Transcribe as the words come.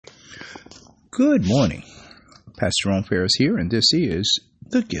Good morning. Pastor Ron Ferris here, and this is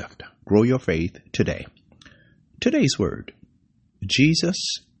The Gift. Grow your faith today. Today's word, Jesus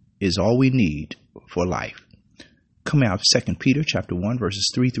is all we need for life. Coming out of 2 Peter chapter 1,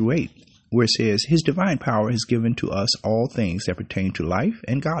 verses 3 through 8, where it says, His divine power has given to us all things that pertain to life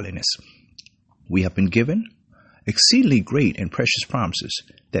and godliness. We have been given exceedingly great and precious promises,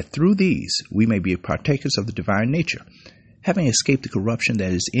 that through these we may be partakers of the divine nature, having escaped the corruption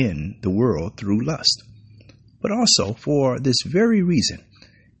that is in the world through lust. But also for this very reason,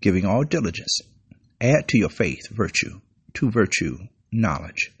 giving all diligence, add to your faith virtue, to virtue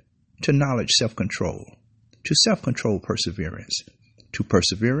knowledge, to knowledge self-control, to self-control perseverance, to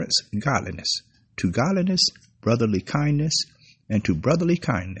perseverance godliness, to godliness brotherly kindness, and to brotherly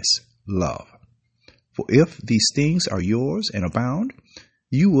kindness love. For if these things are yours and abound,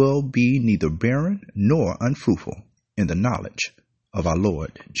 you will be neither barren nor unfruitful in the knowledge of our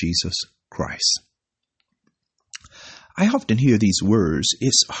Lord Jesus Christ. I often hear these words,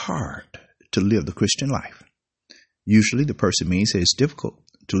 it's hard to live the Christian life. Usually the person means that it's difficult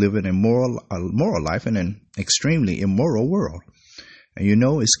to live in a moral life in an extremely immoral world. And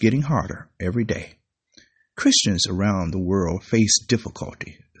it's getting harder every day. Christians around the world face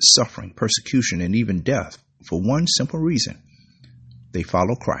difficulty, suffering, persecution, and even death for one simple reason. They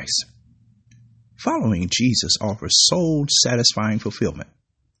follow Christ. Following Jesus offers soul-satisfying fulfillment.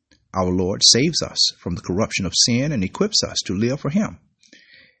 Our Lord saves us from the corruption of sin and equips us to live for Him.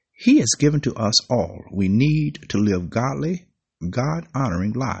 He has given to us all we need to live godly,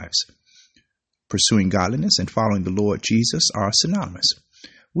 God-honoring lives. Pursuing godliness and following the Lord Jesus are synonymous.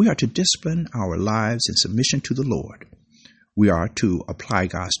 We are to discipline our lives in submission to the Lord. We are to apply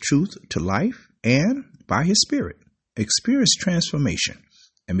God's truth to life and, by His Spirit, experience transformation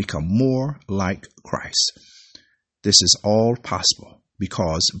and become more like Christ. This is all possible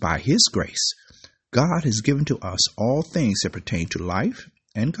because by His grace, God has given to us all things that pertain to life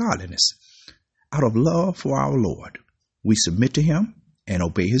and godliness. Out of love for our Lord, we submit to Him and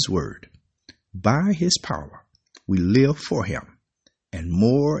obey His word. By His power, we live for Him, and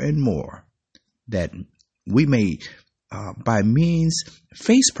more, that we may, by means,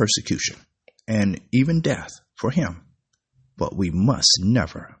 face persecution and even death for Him. But we must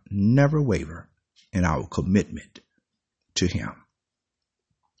never waver in our commitment to Him.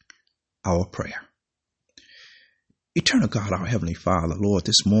 Our prayer. Eternal God, our Heavenly Father, Lord,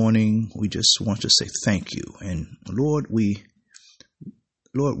 this morning we just want to say thank you. And Lord, we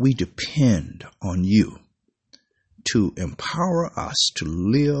depend on you to empower us to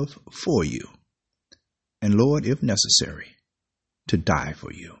live for you. And Lord, if necessary, to die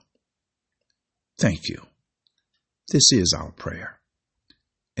for you. Thank you. This is our prayer.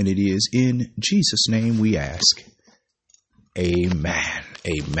 And it is in Jesus' name we ask. Amen.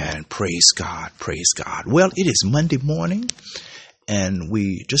 Amen. Praise God. Praise God. Well, it is Monday morning, and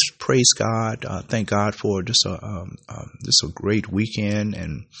we just praise God. Thank God for just a great weekend,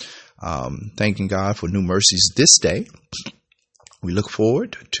 and thanking God for new mercies this day. We look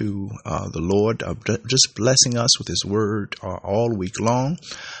forward to the Lord just blessing us with His word all week long.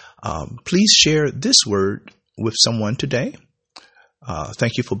 Please share this word with someone today.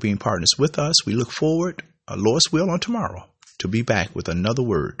 Thank you for being partners with us. We look forward, Lord's will, on tomorrow to be back with another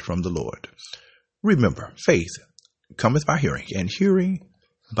word from the Lord. Remember, faith cometh by hearing, and hearing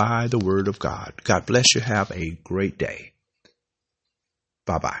by the word of God. God bless you. Have a great day.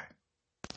 Bye-bye.